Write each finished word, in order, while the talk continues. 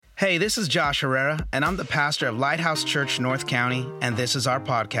Hey, this is Josh Herrera, and I'm the pastor of Lighthouse Church North County, and this is our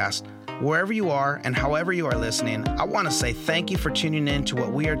podcast. Wherever you are and however you are listening, I want to say thank you for tuning in to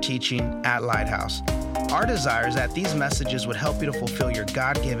what we are teaching at Lighthouse. Our desire is that these messages would help you to fulfill your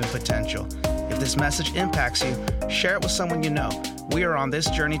God-given potential. If this message impacts you, share it with someone you know. We are on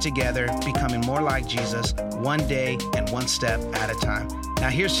this journey together, becoming more like Jesus, one day and one step at a time. Now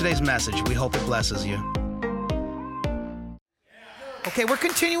here's today's message. We hope it blesses you. Okay, we're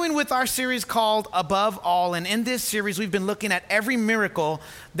continuing with our series called Above All, and in this series, we've been looking at every miracle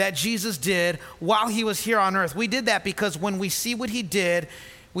that Jesus did while he was here on earth. We did that because when we see what he did,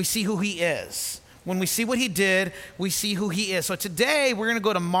 we see who he is. When we see what he did, we see who he is. So today, we're going to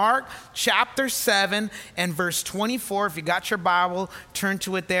go to Mark chapter 7 and verse 24. If you got your Bible, turn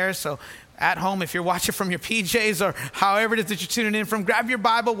to it there. So at home, if you're watching from your PJs or however it is that you're tuning in from, grab your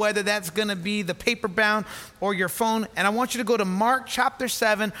Bible, whether that's going to be the paper bound or your phone. And I want you to go to Mark chapter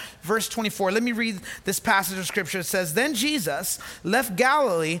 7, verse 24. Let me read this passage of scripture. It says, "Then Jesus left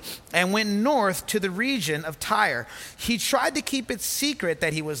Galilee and went north to the region of Tyre. He tried to keep it secret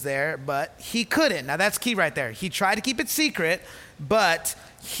that he was there, but he couldn't." Now that's key right there. He tried to keep it secret, but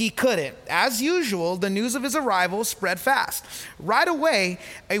he couldn't. As usual, the news of his arrival spread fast. Right away,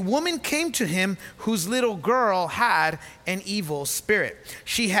 a woman came to him whose little girl had an evil spirit.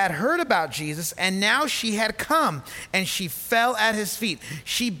 She had heard about Jesus, and now she had come, and she fell at his feet.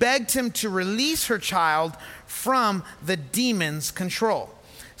 She begged him to release her child from the demon's control.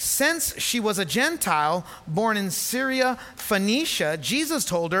 Since she was a Gentile born in Syria, Phoenicia, Jesus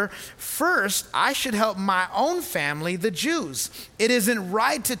told her, "First, I should help my own family, the Jews. It isn't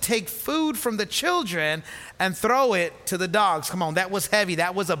right to take food from the children and throw it to the dogs." Come on, that was heavy.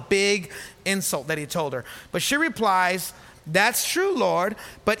 That was a big insult that he told her. But she replies, "That's true, Lord,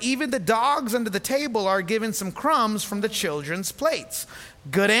 but even the dogs under the table are given some crumbs from the children's plates."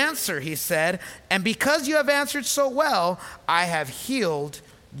 "Good answer," he said, "and because you have answered so well, I have healed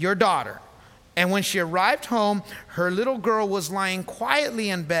your daughter." And when she arrived home, her little girl was lying quietly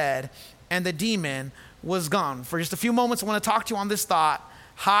in bed, and the demon was gone. For just a few moments, I want to talk to you on this thought: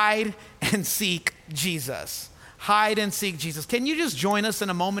 hide and seek Jesus. Hide and seek Jesus. Can you just join us in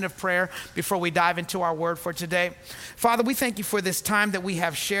a moment of prayer before we dive into our word for today? Father, we thank you for this time that we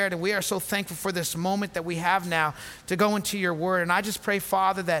have shared, and we are so thankful for this moment that we have now to go into your word. And I just pray,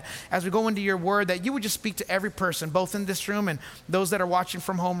 Father, that as we go into your word, that you would just speak to every person, both in this room and those that are watching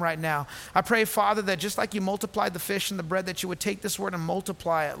from home right now. I pray, Father, that just like you multiplied the fish and the bread, that you would take this word and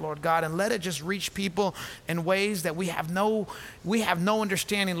multiply it, Lord God, and let it just reach people in ways that we have no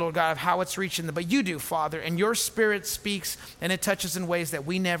understanding, Lord God, of how it's reaching them. But you do, Father, and your Spirit speaks, and it touches in ways that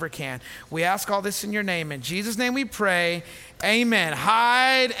we never can. We ask all this in your name. In Jesus' name we pray. Amen.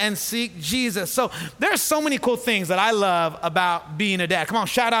 Hide and seek Jesus. So there are so many cool things that I love about being a dad. Come on,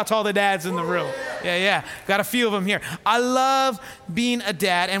 shout out to all the dads in the room. Yeah. Got a few of them here. I love being a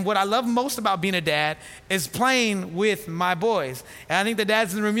dad, and what I love most about being a dad is playing with my boys. And I think the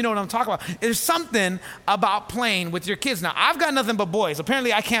dads in the room, you know what I'm talking about. There's something about playing with your kids. Now, I've got nothing but boys.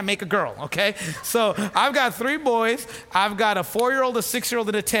 Apparently, I can't make a girl, okay? So I've got 3 boys. I've got a 4-year-old, a 6-year-old,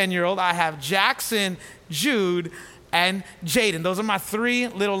 and a 10-year-old. I have Jackson, Jude, and Jaden. Those are my 3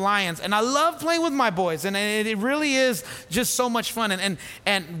 little lions. And I love playing with my boys. And it really is just so much fun.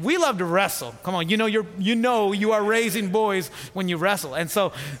 And we love to wrestle. Come on, you know you are raising boys when you wrestle. And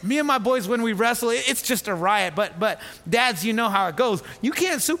so me and my boys, when we wrestle, it's just a riot. But dads, you know how it goes. You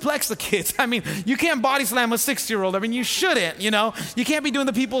can't suplex the kids. I mean, you can't body slam a 6-year-old. I mean, you shouldn't, you know. You can't be doing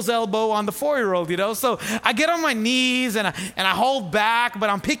the people's elbow on the 4-year-old, you know. So I get on my knees and I hold back, but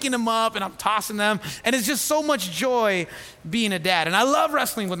I'm picking them up and I'm tossing them. And it's just so much joy being a dad. And I love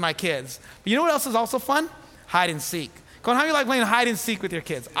wrestling with my kids. But you know what else is also fun? Hide and seek. Come on, how do you like playing hide and seek with your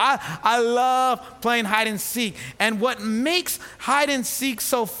kids? I love playing hide and seek. And what makes hide and seek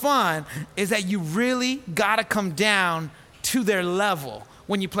so fun is that you really got to come down to their level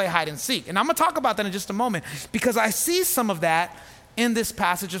when you play hide and seek. And I'm going to talk about that in just a moment, because I see some of that in this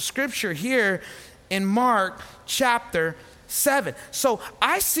passage of scripture here in Mark chapter 7. So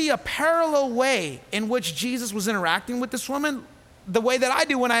I see a parallel way in which Jesus was interacting with this woman, the way that I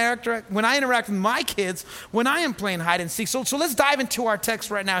do when I interact with my kids when I am playing hide and seek. So let's dive into our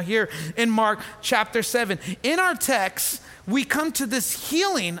text right now here in Mark chapter 7. In our text, we come to this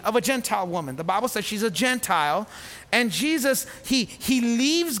healing of a Gentile woman. The Bible says she's a Gentile, and Jesus, he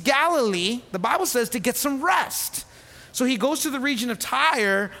leaves Galilee, the Bible says, to get some rest. So he goes to the region of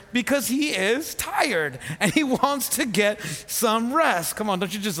Tyre because he is tired and he wants to get some rest. Come on,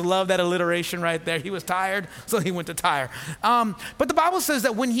 don't you just love that alliteration right there? He was tired, so he went to Tyre. But the Bible says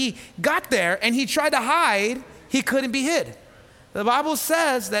that when he got there and he tried to hide, he couldn't be hid. The Bible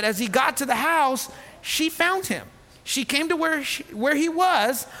says that as he got to the house, she found him. She came to where he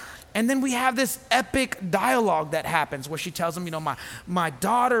was. And then we have this epic dialogue that happens where she tells him, my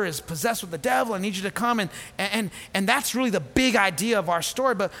daughter is possessed with the devil. I need you to come. And that's really the big idea of our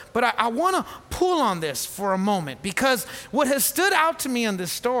story. But I want to pull on this for a moment, because what has stood out to me in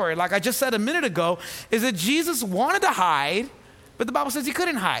this story, like I just said a minute ago, is that Jesus wanted to hide, but the Bible says he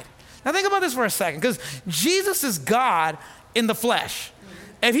couldn't hide. Now think about this for a second, because Jesus is God in the flesh.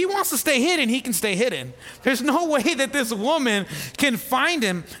 If he wants to stay hidden, he can stay hidden. There's no way that this woman can find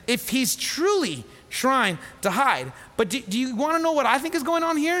him if he's truly trying to hide. But do you want to know what I think is going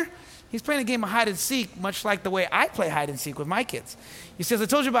on here? He's playing a game of hide and seek, much like the way I play hide and seek with my kids. You see, as I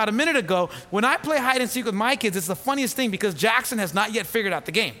told you about a minute ago, when I play hide and seek with my kids, it's the funniest thing, because Jackson has not yet figured out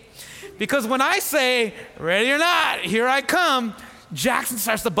the game. Because when I say, ready or not, here I come, Jackson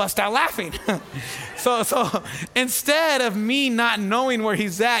starts to bust out laughing. So instead of me not knowing where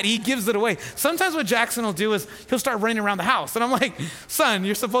he's at, he gives it away. Sometimes what Jackson will do is he'll start running around the house. And I'm like, son,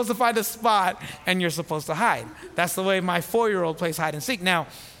 you're supposed to find a spot and you're supposed to hide. That's the way my 4-year-old plays hide and seek. Now,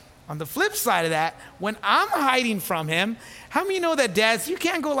 on the flip side of that, when I'm hiding from him, how many of you know that dads, you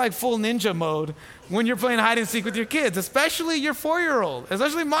can't go like full ninja mode when you're playing hide and seek with your kids, especially your 4-year-old,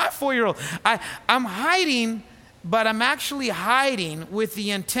 especially my 4-year-old. I'm hiding, but I'm actually hiding with the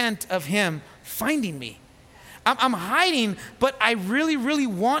intent of him finding me. I'm hiding, but I really, really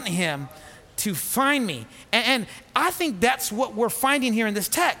want him to find me. And I think that's what we're finding here in this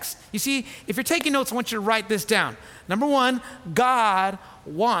text. You see, if you're taking notes, I want you to write this down. Number one, God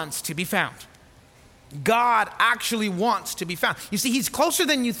wants to be found. God actually wants to be found. You see, he's closer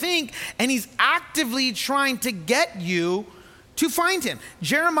than you think, and he's actively trying to get you to find him.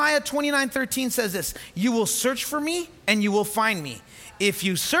 Jeremiah 29:13 says this: you will search for me and you will find me. If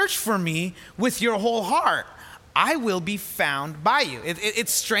you search for me with your whole heart, I will be found by you.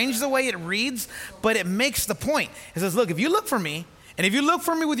 It's strange the way it reads, but it makes the point. It says, look, if you look for me, and if you look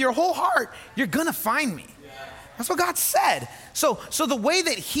for me with your whole heart, you're gonna find me. That's what God said. So the way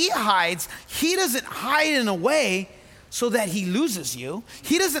that he hides, he doesn't hide in a way so that he loses you.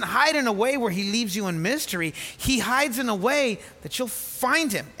 He doesn't hide in a way where he leaves you in mystery. He hides in a way that you'll find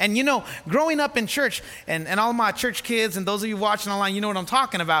him. And growing up in church, and all my church kids and those of you watching online, you know what I'm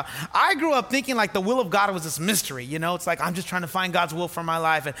talking about. I grew up thinking like the will of God was this mystery. It's like I'm just trying to find God's will for my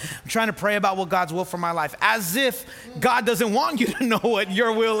life, and I'm trying to pray about what God's will for my life, as if God doesn't want you to know what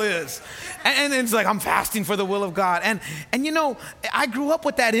your will is. And it's like I'm fasting for the will of God. And I grew up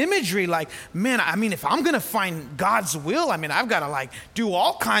with that imagery, like, man, if I'm gonna find God's will, I've got to do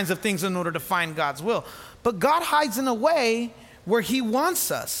all kinds of things in order to find God's will. But God hides in a way where he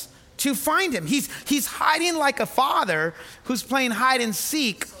wants us to find him. He's hiding like a father who's playing hide and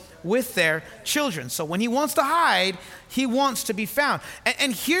seek with their children. So when he wants to hide, he wants to be found.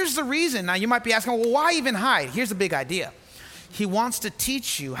 And here's the reason. Now you might be asking, well, why even hide? Here's the big idea. He wants to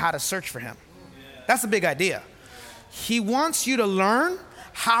teach you how to search for him. That's the big idea. He wants you to learn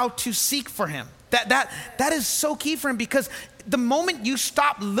how to seek for him. That is so key for him, because the moment you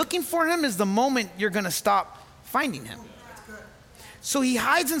stop looking for him is the moment you're going to stop finding him. So he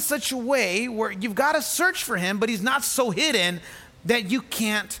hides in such a way where you've got to search for him, but he's not so hidden that you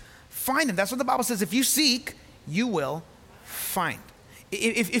can't find him. That's what the Bible says. If you seek, you will find.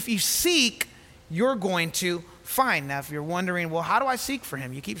 If you seek, you're going to find. Now, if you're wondering, well, how do I seek for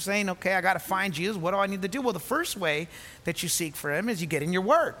him? You keep saying, okay, I got to find Jesus. What do I need to do? Well, the first way that you seek for him is you get in your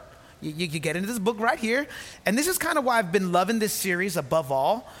word. You get into this book right here. And this is kind of why I've been loving this series above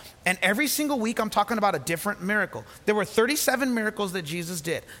all. And every single week I'm talking about a different miracle. There were 37 miracles that Jesus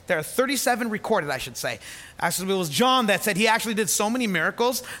did. There are 37 recorded, I should say. Actually, it was John that said he actually did so many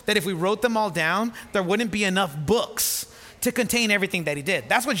miracles that if we wrote them all down, there wouldn't be enough books to contain everything that he did.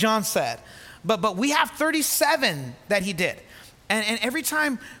 That's what John said. But we have 37 that he did. And every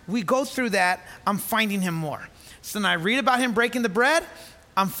time we go through that, I'm finding him more. So when I read about him breaking the bread,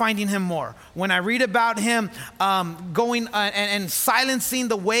 I'm finding him more. When I read about him going and silencing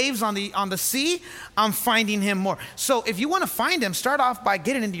the waves on the sea, I'm finding him more. So if you want to find him, start off by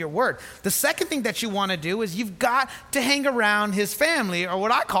getting into your word. The second thing that you want to do is you've got to hang around his family, or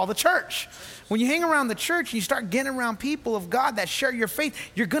what I call the church. When you hang around the church and you start getting around people of God that share your faith,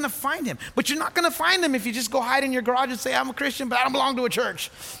 you're going to find him. But you're not going to find him if you just go hide in your garage and say, I'm a Christian, but I don't belong to a church.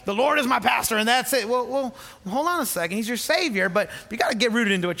 The Lord is my pastor, and that's it. Well, hold on a second. He's your savior, but you got to get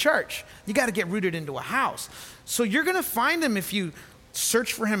rooted into a church. You got to get rooted into a house. So you're going to find him if you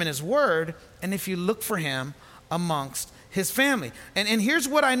search for him in his word, and if you look for him amongst his family. And here's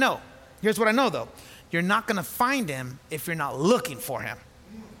what I know. Here's what I know, though. You're not going to find him if you're not looking for him.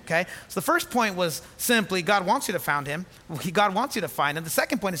 Okay, so the first point was simply God wants you to find him. God wants you to find him. The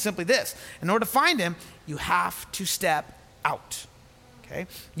second point is simply this: in order to find him, you have to step out. Okay,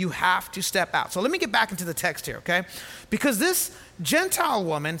 you have to step out. So let me get back into the text here. Okay, because this Gentile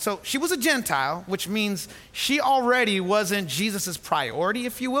woman, so she was a Gentile, which means she already wasn't Jesus's priority,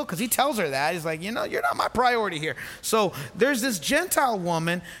 if you will, because he tells her that. He's like, you're not my priority here. So there's this Gentile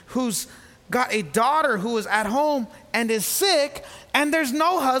woman who's got a daughter who is at home and is sick, and there's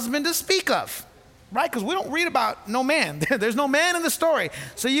no husband to speak of, right? Because we don't read about no man. There's no man in the story.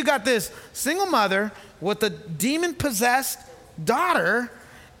 So you got this single mother with a demon-possessed daughter,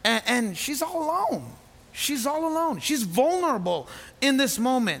 and she's all alone. She's all alone. She's vulnerable in this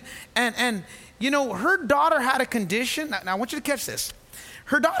moment. And her daughter had a condition. Now I want you to catch this.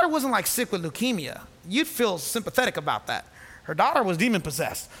 Her daughter wasn't like sick with leukemia. You'd feel sympathetic about that. Her daughter was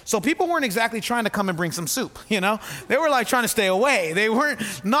demon-possessed. So people weren't exactly trying to come and bring some soup, They were like trying to stay away. They weren't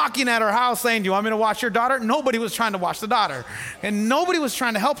knocking at her house saying, do you want me to watch your daughter? Nobody was trying to watch the daughter. And nobody was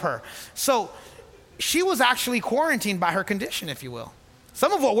trying to help her. So she was actually quarantined by her condition, if you will.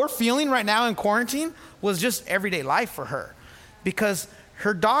 Some of what we're feeling right now in quarantine was just everyday life for her. Because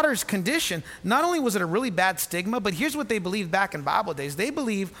her daughter's condition, not only was it a really bad stigma, but here's what they believed back in Bible days. They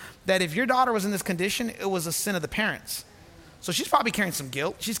believed that if your daughter was in this condition, it was a sin of the parents. So she's probably carrying some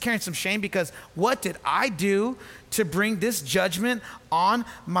guilt. She's carrying some shame because what did I do to bring this judgment on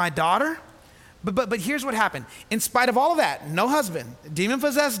my daughter? But here's what happened. In spite of all of that, no husband,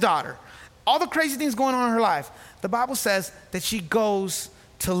 demon-possessed daughter, all the crazy things going on in her life, the Bible says that she goes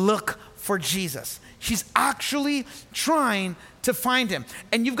to look for Jesus. She's actually trying to find him.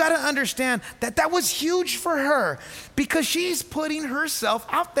 And you've got to understand that that was huge for her because she's putting herself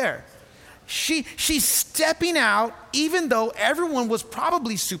out there. She's stepping out, even though everyone was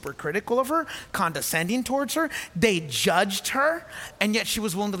probably super critical of her, condescending towards her. They judged her, and yet she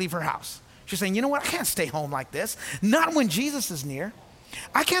was willing to leave her house. She's saying, you know what? I can't stay home like this. Not when Jesus is near.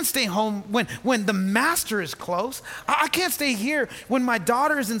 I can't stay home when the master is close. I can't stay here when my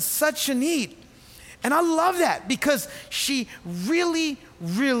daughter is in such a need. And I love that because she really,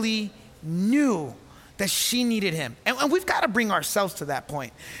 really knew that she needed him. And we've got to bring ourselves to that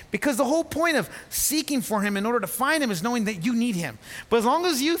point because the whole point of seeking for him in order to find him is knowing that you need him. But as long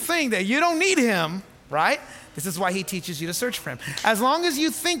as you think that you don't need him, right? This is why he teaches you to search for him. As long as you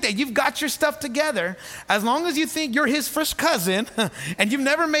think that you've got your stuff together, as long as you think you're his first cousin and you've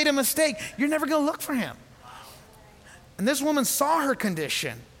never made a mistake, you're never going to look for him. And this woman saw her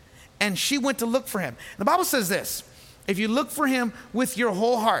condition and she went to look for him. The Bible says this: if you look for him with your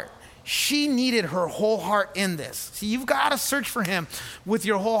whole heart, she needed her whole heart in this. See, you've got to search for him with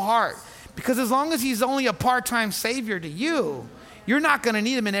your whole heart because as long as he's only a part-time savior to you, you're not going to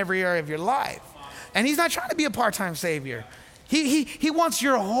need him in every area of your life. And he's not trying to be a part-time savior. He wants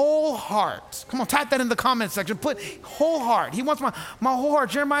your whole heart. Come on, type that in the comment section. Put whole heart. He wants my whole heart.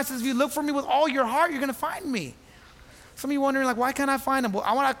 Jeremiah says, if you look for me with all your heart, you're going to find me. Some of you wondering, like, why can't I find him? Well,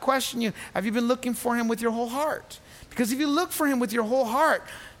 I want to question you. Have you been looking for him with your whole heart? Because if you look for him with your whole heart,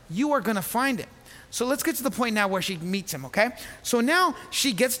 you are going to find him. So let's get to the point now where she meets him, okay? So now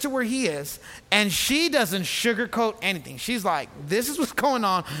she gets to where he is, and she doesn't sugarcoat anything. She's like, this is what's going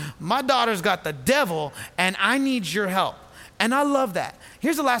on. My daughter's got the devil, and I need your help. And I love that.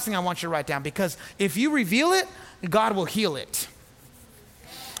 Here's the last thing I want you to write down, because if you reveal it, God will heal it.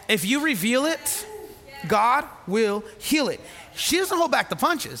 If you reveal it, God will heal it. She doesn't hold back the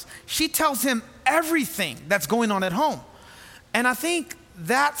punches. She tells him everything that's going on at home. And I think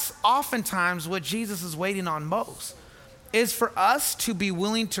that's oftentimes what Jesus is waiting on most, is for us to be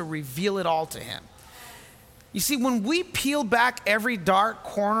willing to reveal it all to him. You see, when we peel back every dark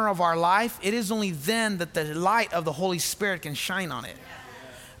corner of our life, it is only then that the light of the Holy Spirit can shine on it.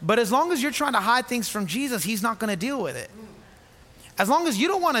 But as long as you're trying to hide things from Jesus, he's not going to deal with it. As long as you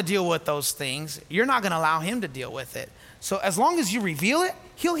don't want to deal with those things, you're not going to allow him to deal with it. So as long as you reveal it,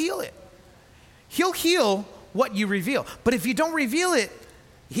 he'll heal it. He'll heal what you reveal. But if you don't reveal it,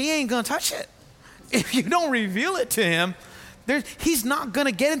 he ain't going to touch it. If you don't reveal it to him, he's not going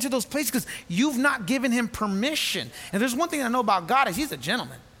to get into those places because you've not given him permission. And there's one thing I know about God is he's a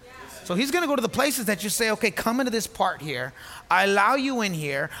gentleman. So he's going to go to the places that you say, okay, come into this part here. I allow you in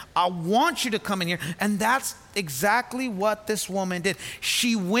here. I want you to come in here. And that's exactly what this woman did.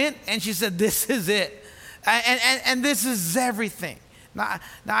 She went and she said, this is it. And this is everything. Now,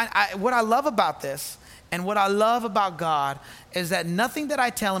 what I love about this and what I love about God is that nothing that I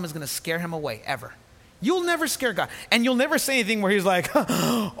tell him is going to scare him away, ever. You'll never scare God. And you'll never say anything where he's like,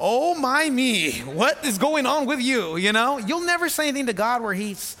 oh my me, what is going on with you? You know, you'll never say anything to God where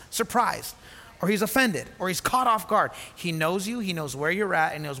he's surprised. or he's offended, or he's caught off guard. He knows you, he knows where you're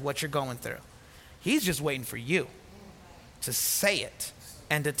at, and knows what you're going through. He's just waiting for you to say it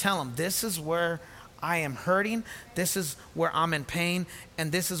and to tell him, this is where I am hurting, this is where I'm in pain,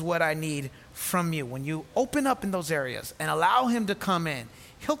 and this is what I need from you. When you open up in those areas and allow him to come in,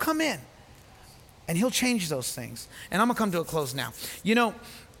 he'll come in and he'll change those things. And I'm gonna come to a close now. You know,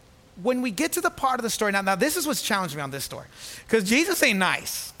 when we get to the part of the story, now this is what's challenged me on this story, because Jesus ain't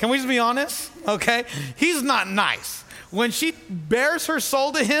nice. Can we just be honest? Okay, he's not nice. When she bears her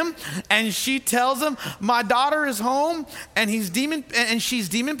soul to him and she tells him, my daughter is home and she's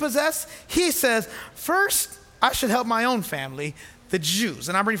demon possessed, he says, first I should help my own family, the Jews.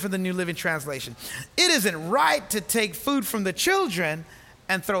 And I'm reading from the New Living Translation. It isn't right to take food from the children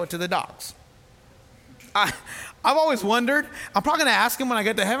and throw it to the dogs. I've always wondered, I'm probably gonna ask him when I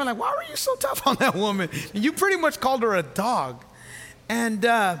get to heaven, like, why were you so tough on that woman? You pretty much called her a dog. And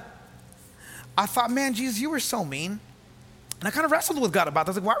I thought, man, Jesus, you were so mean. And I kind of wrestled with God about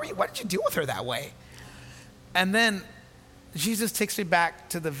this. Like, why did you deal with her that way? And then Jesus takes me back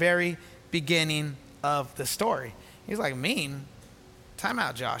to the very beginning of the story. He's like, mean? Time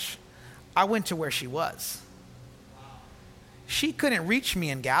out, Josh. I went to where she was. She couldn't reach me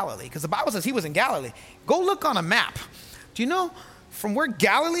in Galilee, because the Bible says he was in Galilee. Go look on a map. Do you know from where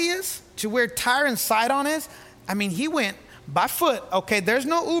Galilee is to where Tyre and Sidon is? I mean, he went by foot. Okay, there's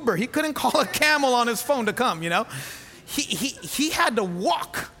no Uber. He couldn't call a camel on his phone to come, you know? He had to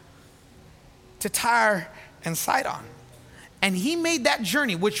walk to Tyre and Sidon. And he made that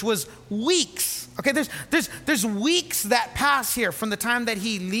journey, which was weeks. Okay, there's weeks that pass here from the time that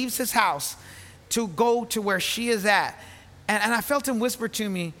he leaves his house to go to where she is at. And I felt him whisper to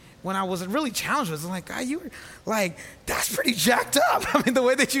me when I was really challenged. I was like, God, you were like, that's pretty jacked up. I mean, the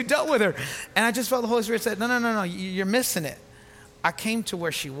way that you dealt with her. And I just felt the Holy Spirit said, no, you're missing it. I came to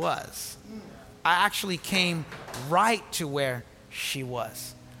where she was. I actually came right to where she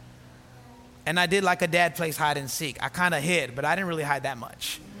was. And I did like a dad plays hide and seek. I kind of hid, but I didn't really hide that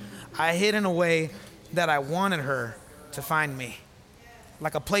much. I hid in a way that I wanted her to find me,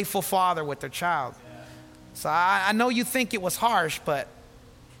 like a playful father with their child. So I know you think it was harsh, but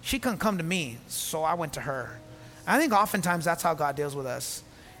she couldn't come to me, so I went to her. I think oftentimes that's how God deals with us.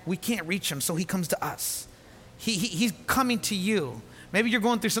 We can't reach him, so he comes to us. He's coming to you. Maybe you're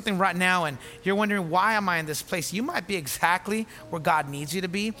going through something right now and you're wondering, why am I in this place? You might be exactly where God needs you to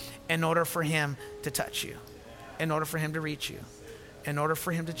be in order for him to touch you, in order for him to reach you, in order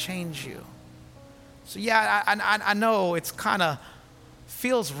for him to change you. So yeah, I know it's kind of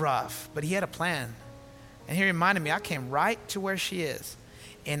feels rough, but he had a plan. And he reminded me, I came right to where she is,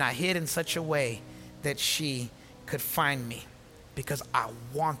 and I hid in such a way that she could find me, because I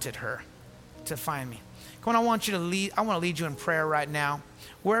wanted her to find me. Come on, I want to lead you in prayer right now.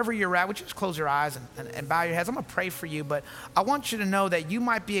 Wherever you're at, would you just close your eyes and bow your heads? I'm going to pray for you, but I want you to know that you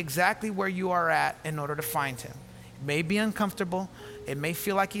might be exactly where you are at in order to find him. It may be uncomfortable. It may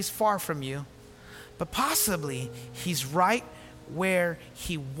feel like he's far from you, but possibly he's right where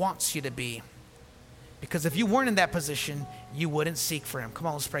he wants you to be. Because if you weren't in that position, you wouldn't seek for him. Come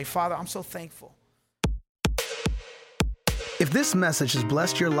on, let's pray. Father, I'm so thankful. If this message has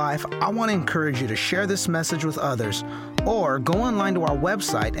blessed your life, I want to encourage you to share this message with others, or go online to our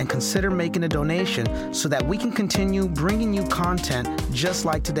website and consider making a donation so that we can continue bringing you content just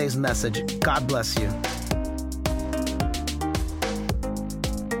like today's message. God bless you.